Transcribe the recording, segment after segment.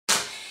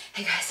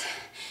Hey guys,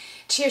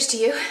 cheers to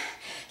you.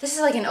 This is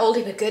like an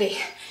oldie but goodie,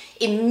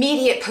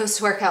 immediate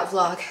post-workout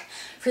vlog.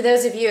 For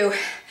those of you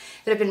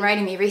that have been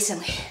writing me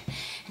recently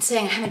and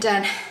saying I haven't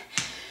done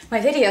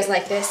my videos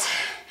like this,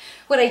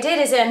 what I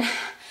did is in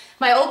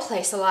my old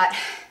place a lot,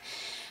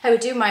 I would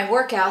do my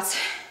workouts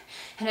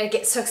and I'd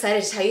get so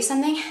excited to tell you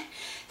something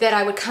that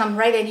I would come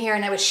right in here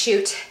and I would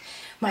shoot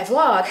my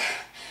vlog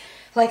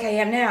like I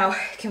am now,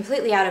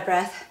 completely out of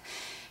breath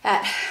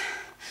at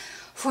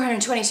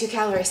 422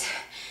 calories.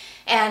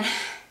 And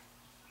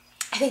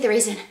I think the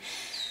reason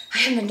I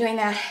haven't been doing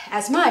that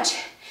as much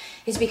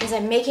is because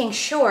I'm making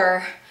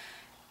sure,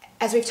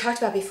 as we've talked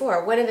about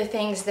before, one of the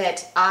things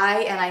that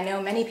I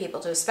know many people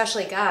do,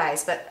 especially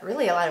guys, but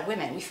really a lot of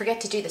women, we forget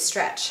to do the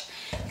stretch.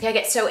 Like I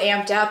get so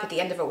amped up at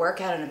the end of a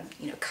workout and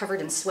I'm covered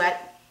in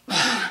sweat.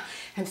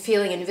 I'm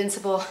feeling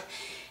invincible.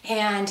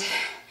 And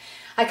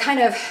I kind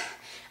of,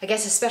 I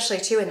guess especially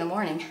too in the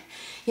morning,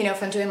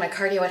 if I'm doing my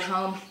cardio at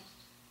home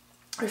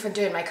or if I'm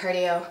doing my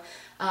cardio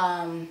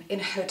in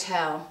a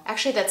hotel.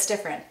 Actually, that's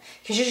different.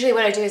 Because usually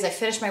what I do is I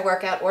finish my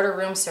workout, order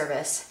room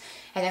service,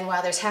 and then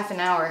while there's half an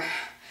hour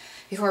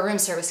before room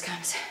service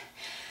comes,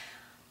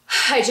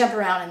 I jump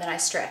around and then I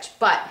stretch.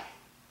 But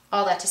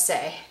all that to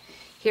say,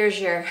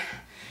 here's your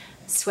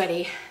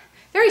sweaty,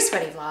 very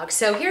sweaty vlog.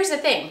 So here's the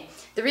thing.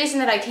 The reason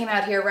that I came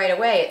out here right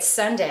away, it's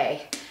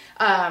Sunday,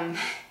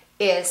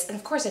 is, and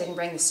of course I didn't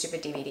bring the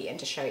stupid DVD in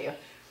to show you.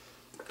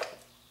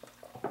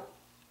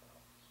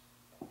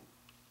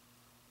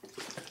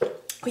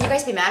 Will you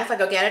guys be mad if I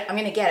go get it? I'm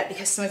gonna get it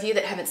because some of you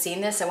that haven't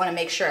seen this, I wanna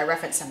make sure I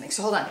reference something.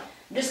 So hold on.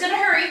 I'm just gonna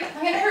hurry.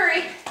 I'm gonna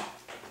hurry.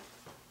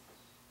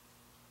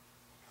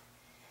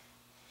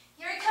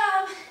 Here I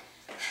come.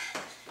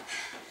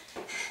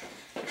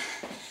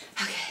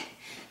 Okay,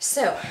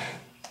 so,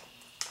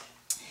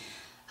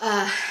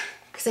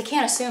 because I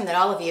can't assume that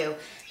all of you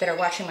that are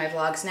watching my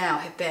vlogs now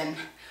have been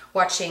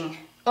watching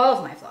all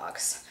of my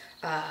vlogs.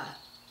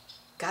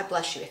 God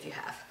bless you if you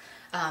have.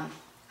 I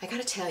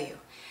gotta tell you,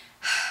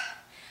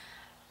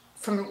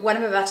 from what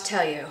I'm about to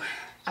tell you,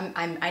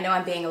 I know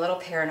I'm being a little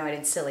paranoid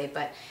and silly,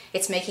 but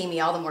it's making me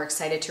all the more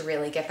excited to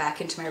really get back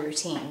into my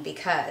routine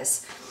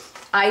because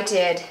I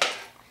did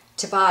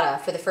Tabata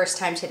for the first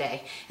time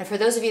today. And for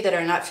those of you that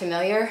are not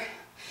familiar,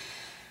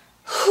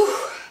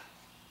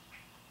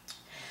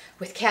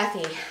 with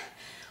Kathy,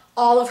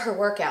 all of her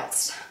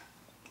workouts,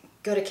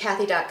 go to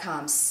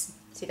Kathy.com,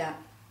 see that?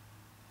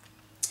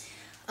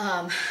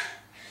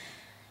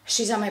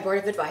 She's on my board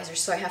of advisors,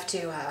 so I have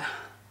to,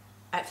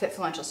 at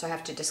Fitfluential, so I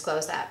have to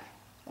disclose that.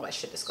 Well, I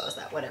should disclose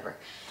that, whatever.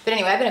 But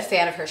anyway, I've been a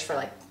fan of hers for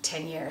like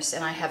 10 years,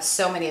 and I have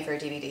so many of her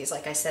DVDs,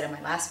 like I said in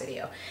my last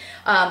video.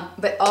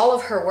 But all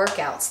of her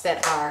workouts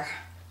that are,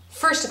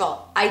 first of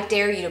all, I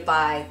dare you to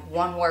buy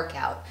one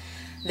workout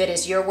that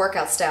is your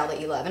workout style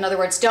that you love. In other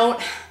words, don't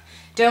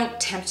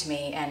tempt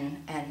me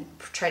and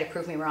try to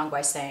prove me wrong by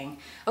saying,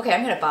 okay,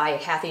 I'm going to buy a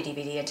Kathy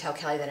DVD and tell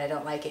Kelly that I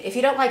don't like it. If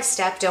you don't like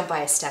step, don't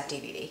buy a step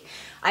DVD.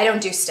 I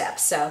don't do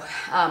steps, so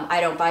I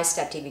don't buy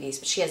step DVDs,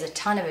 but she has a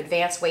ton of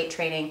advanced weight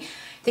training.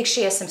 I think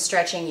she has some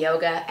stretching,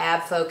 yoga,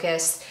 ab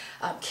focus,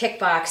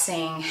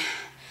 kickboxing,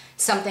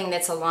 something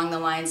that's along the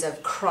lines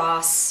of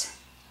CrossFit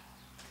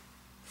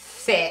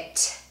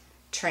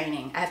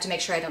training. I have to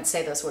make sure I don't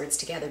say those words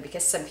together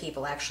because some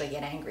people actually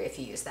get angry if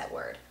you use that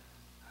word.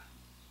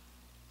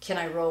 Can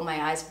I roll my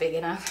eyes big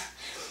enough?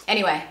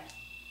 Anyway,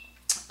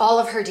 all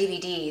of her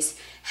DVDs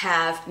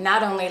have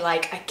not only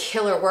like a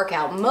killer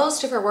workout,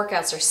 most of her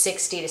workouts are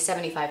 60 to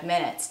 75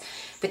 minutes,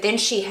 but then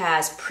she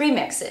has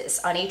premixes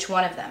on each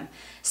one of them.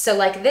 So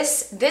like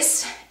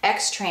this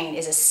X Train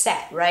is a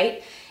set,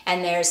 right?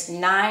 And there's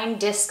 9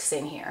 discs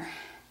in here.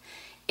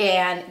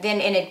 And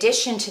then in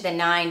addition to the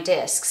 9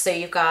 discs, so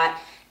you've got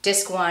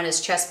disc 1 is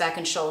chest, back,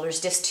 and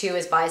shoulders, disc 2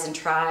 is bis and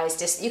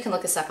tris, you can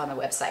look this up on the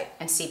website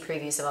and see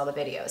previews of all the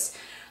videos.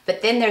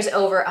 But then there's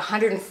over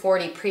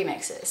 140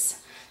 premixes.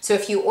 So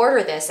if you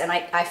order this, and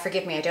I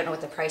forgive me, I don't know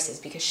what the price is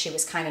because she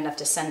was kind enough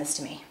to send this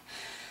to me,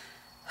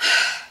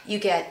 you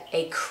get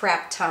a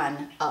crap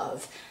ton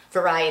of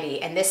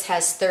variety. And this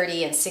has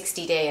 30 and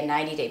 60 day and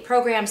 90 day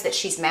programs that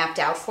she's mapped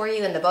out for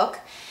you in the book.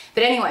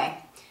 But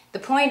anyway, the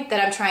point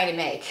that I'm trying to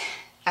make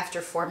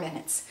after 4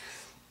 minutes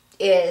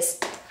is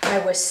I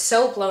was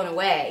so blown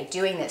away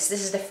doing this.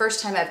 This is the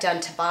first time I've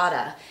done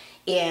Tabata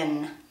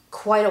in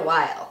quite a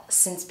while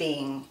since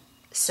being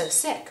so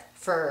sick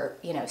for,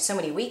 so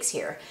many weeks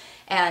here.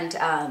 And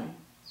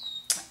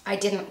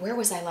where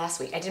was I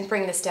last week? I didn't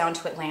bring this down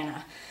to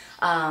Atlanta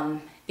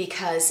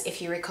because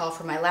if you recall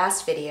from my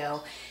last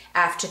video,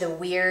 after the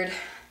weird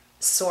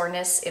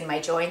soreness in my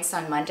joints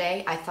on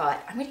Monday, I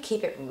thought I'm going to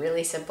keep it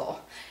really simple.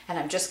 And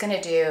I'm just going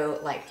to do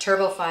like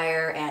Turbo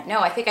Fire and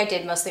no, I think I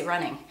did mostly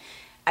running.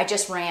 I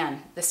just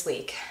ran this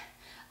week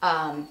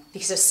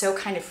because I was so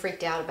kind of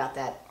freaked out about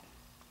that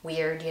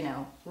weird,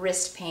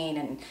 wrist pain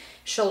and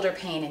shoulder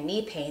pain and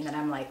knee pain that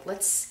I'm like,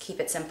 let's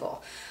keep it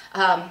simple.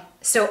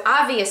 So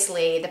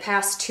obviously the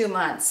past 2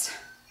 months,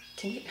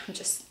 I'm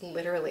just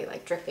literally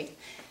like dripping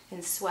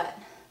in sweat.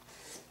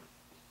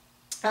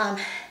 The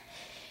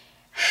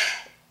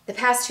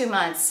past 2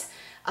 months,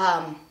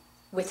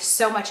 with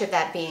so much of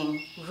that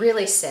being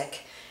really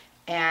sick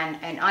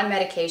and on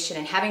medication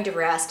and having to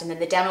rest, and then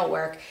the dental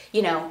work,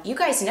 you know, you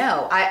guys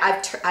know,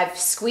 I've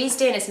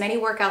squeezed in as many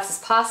workouts as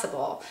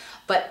possible,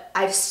 but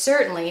I've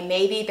certainly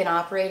maybe been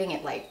operating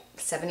at like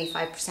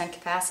 75%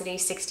 capacity,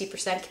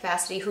 60%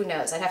 capacity, who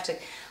knows? I'd have to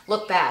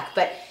look back.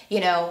 But,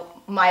 you know,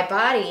 my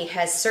body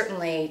has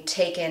certainly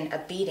taken a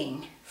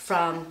beating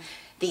from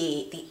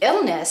the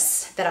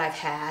illness that I've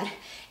had.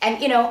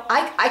 And, you know,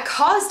 I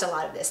caused a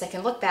lot of this. I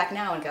can look back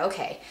now and go,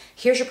 okay,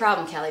 here's your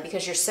problem, Kelly,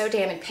 because you're so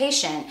damn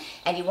impatient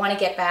and you want to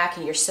get back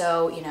and you're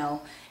so, you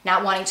know,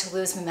 not wanting to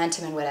lose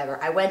momentum and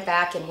whatever. I went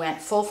back and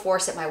went full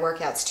force at my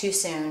workouts too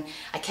soon.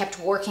 I kept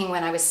working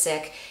when I was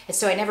sick, and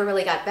so I never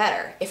really got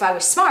better. If I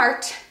was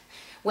smart,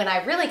 when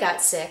I really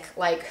got sick,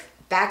 like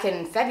back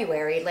in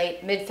February,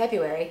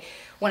 mid-February,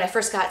 when I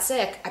first got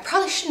sick, I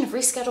probably shouldn't have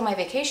rescheduled my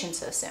vacation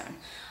so soon.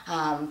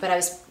 But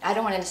I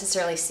don't want to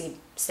necessarily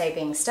say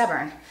being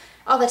stubborn.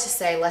 All that to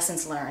say,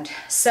 lessons learned.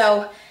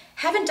 So,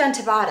 haven't done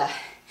Tabata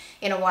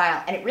in a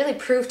while, and it really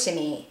proved to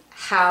me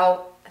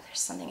how, there's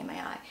something in my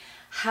eye,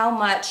 how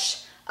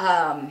much,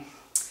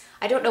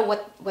 I don't know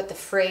what the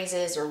phrase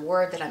is or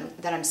word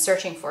that I'm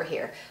searching for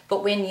here,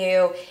 but when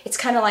it's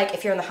kind of like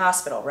if you're in the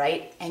hospital,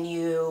 right, and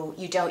you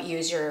don't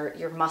use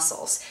your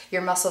muscles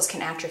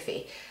can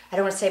atrophy. I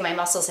don't want to say my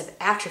muscles have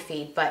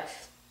atrophied, but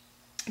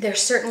there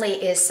certainly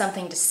is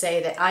something to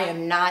say that I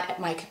am not at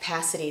my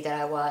capacity that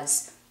I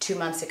was 2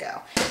 months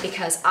ago,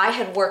 because I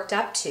had worked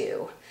up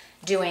to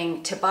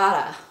doing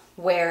Tabata,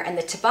 and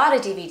the Tabata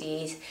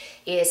DVD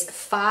is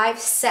 5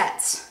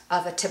 sets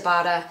of a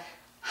Tabata.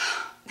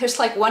 There's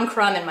like one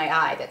crumb in my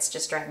eye that's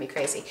just driving me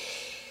crazy.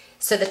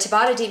 So the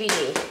Tabata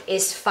DVD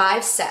is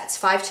 5 sets,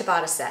 5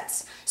 Tabata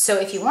sets. So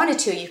if you wanted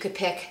to, you could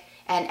pick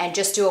and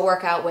just do a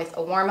workout with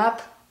a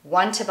warm-up,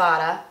 1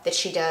 Tabata that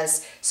she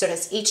does. So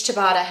each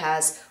Tabata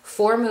has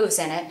 4 moves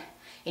in it,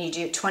 and you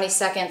do 20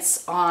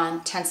 seconds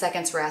on, 10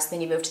 seconds rest,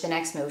 then you move to the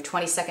next move,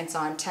 20 seconds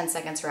on, 10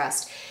 seconds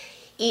rest.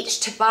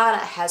 Each Tabata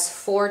has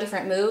 4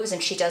 different moves,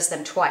 and she does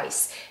them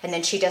twice. And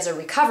then she does a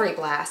recovery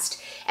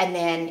blast, and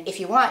then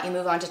if you want, you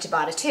move on to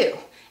Tabata 2,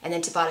 and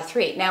then Tabata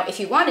 3. Now, if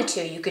you wanted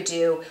to, you could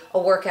do a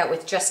workout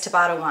with just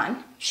Tabata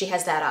 1. She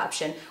has that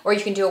option. Or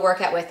you can do a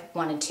workout with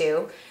 1 and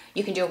 2.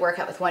 You can do a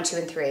workout with 1, 2,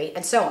 and 3,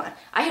 and so on.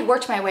 I had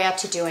worked my way up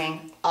to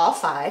doing all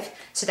 5,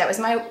 so that was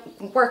my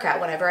workout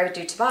whenever I would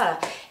do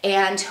Tabata.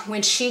 And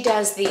when she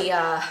does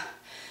the,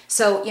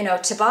 so, you know,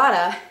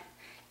 Tabata,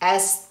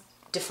 as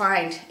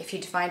defined, if you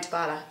define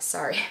Tabata,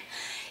 sorry,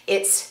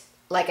 it's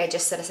like I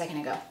just said a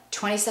second ago,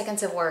 20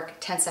 seconds of work,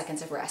 10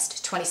 seconds of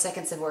rest, 20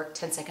 seconds of work,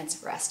 10 seconds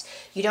of rest.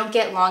 You don't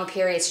get long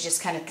periods to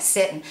just kind of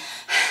sit and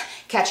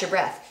catch your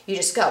breath. You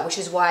just go, which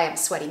is why I'm a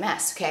sweaty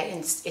mess, okay? And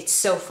it's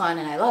so fun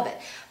and I love it.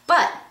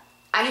 But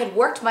I had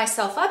worked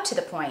myself up to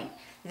the point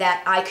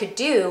that I could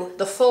do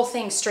the full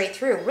thing straight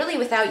through, really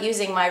without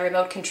using my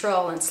remote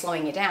control and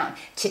slowing it down.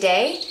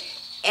 Today,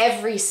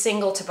 every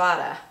single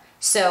Tabata,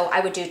 so I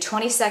would do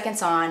 20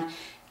 seconds on,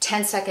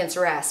 10 seconds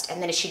rest,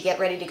 and then as she'd get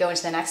ready to go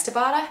into the next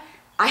Tabata,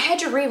 I had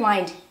to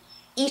rewind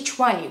each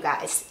one, you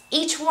guys,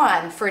 each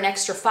one for an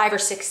extra 5 or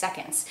 6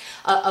 seconds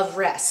of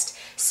rest.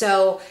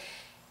 So,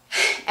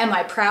 am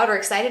I proud or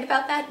excited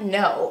about that?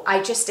 No,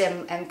 I just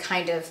am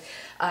kind of,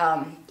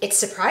 it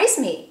surprised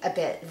me a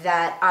bit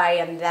that I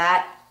am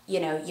that, you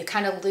know, you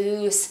kind of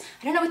lose,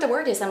 I don't know what the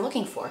word is I'm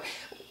looking for.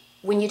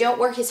 When you don't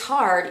work as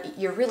hard,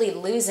 you're really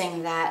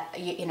losing that,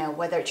 you know,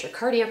 whether it's your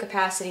cardio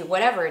capacity,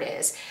 whatever it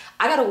is.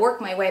 I got to work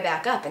my way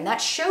back up, and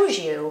that shows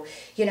you,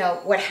 you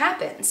know, what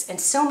happens.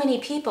 And so many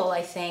people,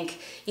 I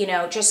think, you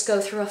know, just go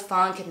through a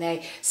funk and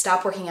they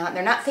stop working out and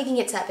they're not thinking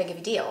it's that big of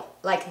a deal.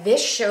 Like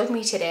this showed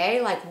me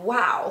today, like,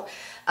 wow,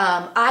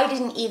 I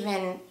didn't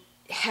even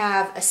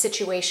have a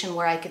situation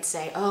where I could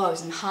say, oh, I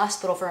was in the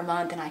hospital for a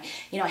month and I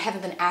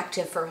haven't been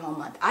active for a whole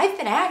month. I've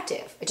been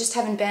active. I just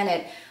haven't been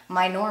at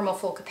my normal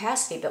full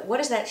capacity. But what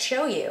does that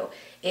show you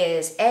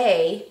is,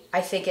 A,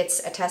 I think it's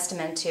a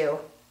testament to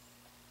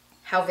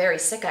how very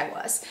sick I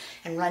was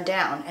and run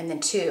down. And then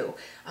 2,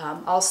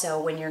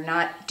 also when you're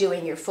not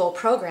doing your full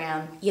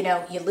program, you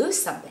know, you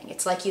lose something.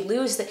 It's like you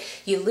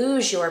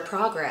lose your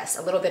progress,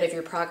 a little bit of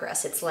your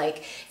progress. It's like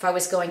if I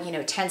was going, you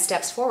know, 10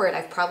 steps forward,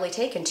 I've probably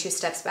taken 2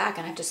 steps back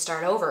and I have to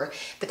start over.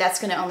 But that's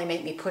going to only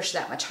make me push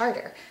that much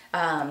harder.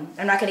 I'm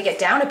not going to get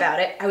down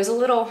about it. I was a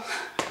little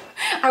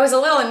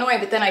annoyed,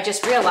 but then I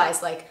just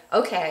realized, like,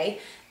 okay,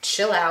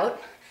 chill out.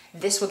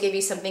 This will give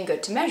you something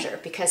good to measure,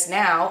 because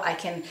now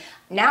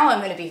I'm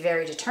going to be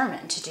very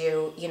determined to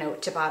do, you know,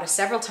 Tabata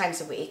several times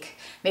a week,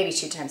 maybe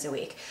 2 times a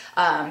week,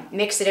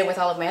 mix it in with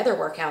all of my other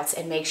workouts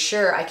and make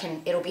sure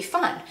it'll be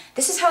fun.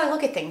 This is how I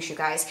look at things, you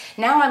guys.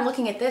 Now I'm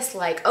looking at this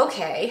like,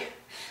 okay,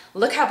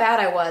 look how bad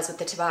I was with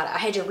the Tabata. I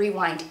had to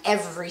rewind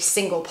every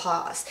single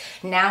pause.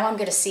 Now I'm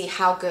going to see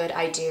how good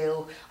I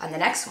do on the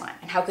next one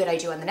and how good I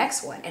do on the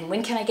next one. And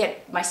when can I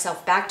get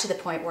myself back to the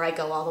point where I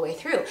go all the way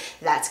through?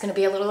 That's going to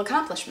be a little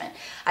accomplishment.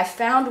 I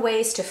found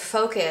ways to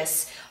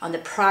focus on the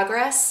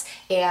progress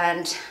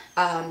and,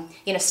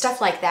 you know, stuff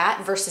like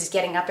that versus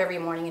getting up every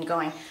morning and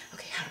going,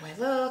 okay, how do I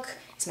look?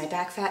 Is my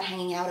back fat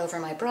hanging out over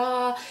my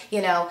bra?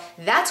 You know,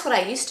 that's what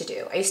I used to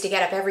do. I used to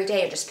get up every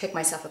day and just pick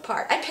myself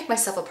apart. I'd pick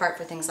myself apart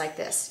for things like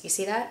this. You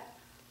see that?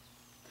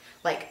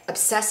 Like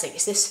obsessing.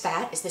 Is this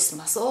fat? Is this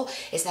muscle?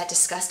 Is that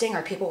disgusting?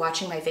 Are people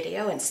watching my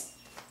video? And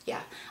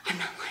yeah, I'm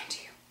not lying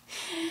to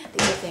you.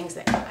 These are things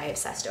that I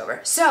obsessed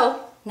over. So,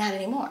 not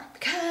anymore,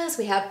 because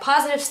we have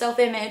positive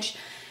self-image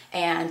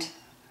and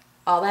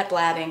all that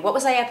blabbing. What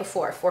was I at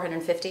before?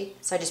 450?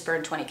 So I just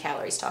burned 20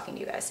 calories talking to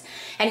you guys.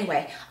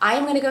 Anyway, I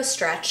am gonna go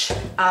stretch.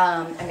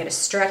 I'm gonna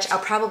stretch. I'll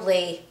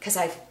probably, because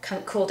I've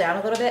cooled down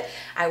a little bit,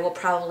 I will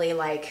probably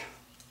like,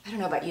 I don't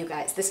know about you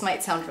guys, this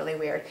might sound really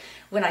weird.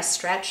 When I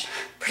stretch,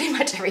 pretty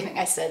much everything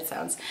I say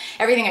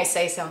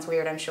sounds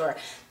weird, I'm sure.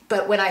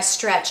 But when I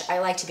stretch, I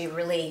like to be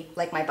really,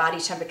 like my body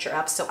temperature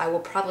up, so I will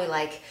probably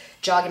like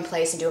jog in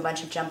place and do a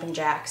bunch of jumping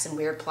jacks and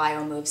weird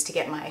plyo moves to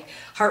get my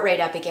heart rate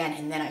up again,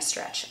 and then I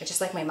stretch. I just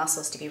like my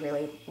muscles to be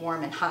really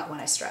warm and hot when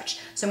I stretch.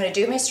 So I'm gonna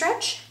do my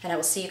stretch, and I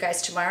will see you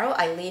guys tomorrow.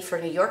 I leave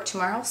for New York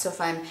tomorrow, so if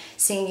I'm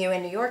seeing you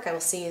in New York, I will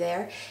see you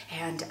there.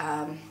 And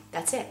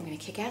that's it, I'm gonna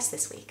kick ass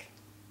this week.